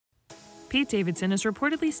Pete Davidson is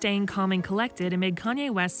reportedly staying calm and collected amid Kanye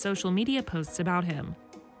West's social media posts about him.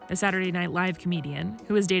 The Saturday Night Live comedian,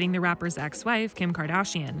 who is dating the rapper's ex-wife, Kim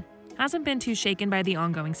Kardashian, hasn't been too shaken by the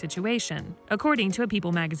ongoing situation, according to a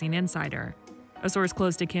People magazine insider. A source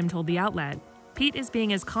close to Kim told the outlet, "Pete is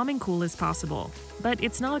being as calm and cool as possible, but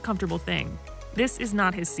it's not a comfortable thing. This is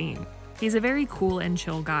not his scene. He's a very cool and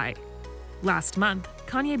chill guy." Last month,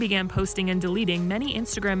 Kanye began posting and deleting many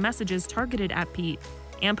Instagram messages targeted at Pete,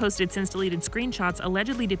 and posted since-deleted screenshots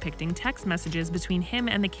allegedly depicting text messages between him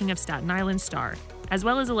and the King of Staten Island star, as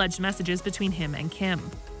well as alleged messages between him and Kim.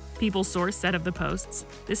 People's source said of the posts,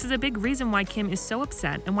 "This is a big reason why Kim is so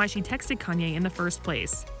upset and why she texted Kanye in the first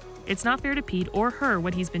place. It's not fair to Pete or her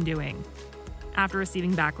what he's been doing." After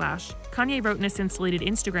receiving backlash, Kanye wrote in a since-deleted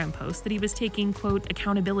Instagram post that he was taking, quote,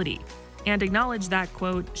 accountability, and acknowledged that,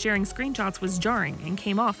 quote, sharing screenshots was jarring and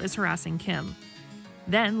came off as harassing Kim.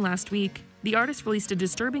 Then, last week, the artist released a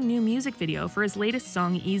disturbing new music video for his latest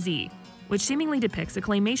song, Easy, which seemingly depicts a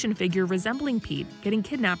claymation figure resembling Pete getting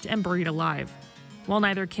kidnapped and buried alive. While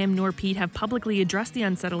neither Kim nor Pete have publicly addressed the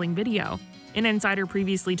unsettling video, an insider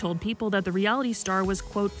previously told People that the reality star was,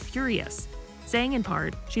 quote, furious, saying in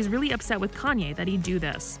part, she's really upset with Kanye that he'd do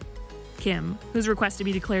this. Kim, whose request to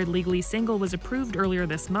be declared legally single was approved earlier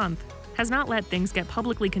this month, has not let things get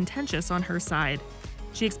publicly contentious on her side.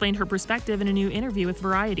 She explained her perspective in a new interview with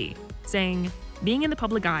Variety, saying, "Being in the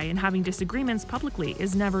public eye and having disagreements publicly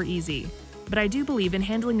is never easy, but I do believe in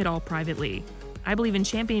handling it all privately. I believe in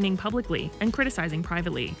championing publicly and criticizing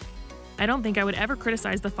privately. I don't think I would ever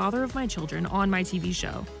criticize the father of my children on my TV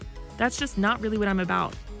show. That's just not really what I'm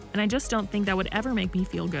about, and I just don't think that would ever make me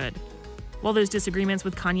feel good." While those disagreements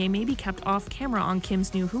with Kanye may be kept off camera on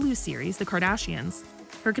Kim's new Hulu series, The Kardashians,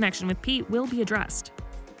 her connection with Pete will be addressed.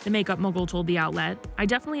 The makeup mogul told the outlet, "I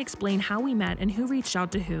definitely explain how we met and who reached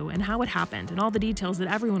out to who and how it happened and all the details that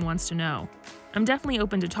everyone wants to know. I'm definitely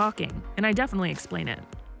open to talking, and I definitely explain it.